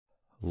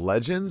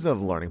Legends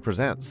of Learning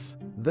presents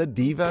the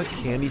Diva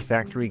Candy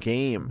Factory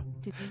game.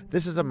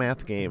 This is a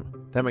math game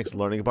that makes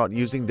learning about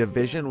using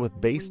division with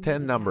base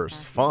 10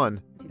 numbers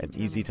fun and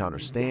easy to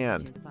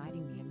understand.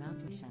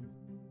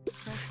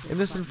 In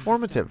this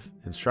informative,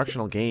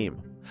 instructional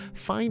game,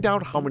 find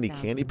out how many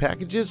candy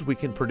packages we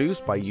can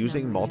produce by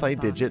using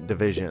multi-digit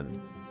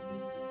division.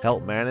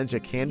 Help manage a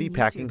candy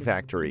packing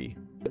factory.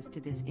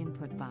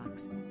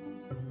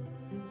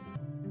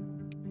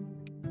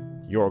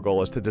 Your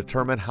goal is to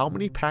determine how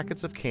many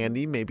packets of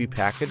candy may be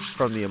packaged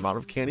from the amount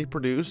of candy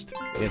produced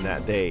in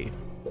that day.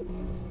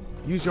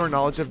 Use your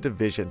knowledge of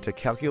division to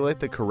calculate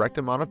the correct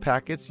amount of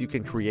packets you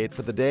can create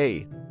for the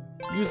day.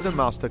 Use the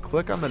mouse to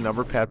click on the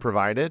number pad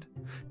provided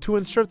to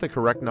insert the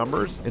correct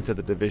numbers into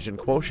the division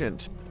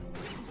quotient.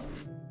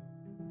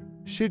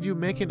 Should you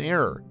make an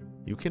error,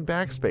 you can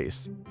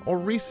backspace or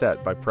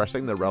reset by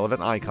pressing the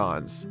relevant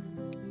icons.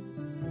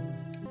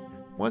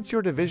 Once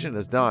your division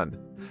is done,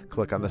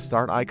 click on the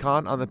Start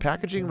icon on the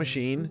packaging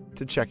machine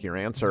to check your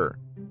answer.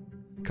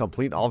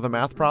 Complete all the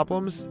math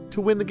problems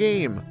to win the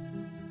game.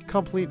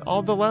 Complete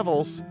all the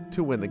levels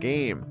to win the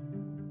game.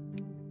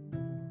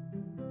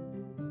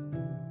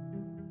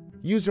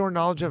 Use your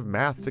knowledge of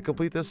math to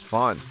complete this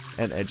fun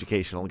and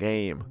educational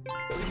game.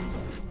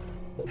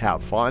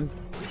 Have fun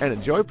and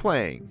enjoy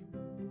playing!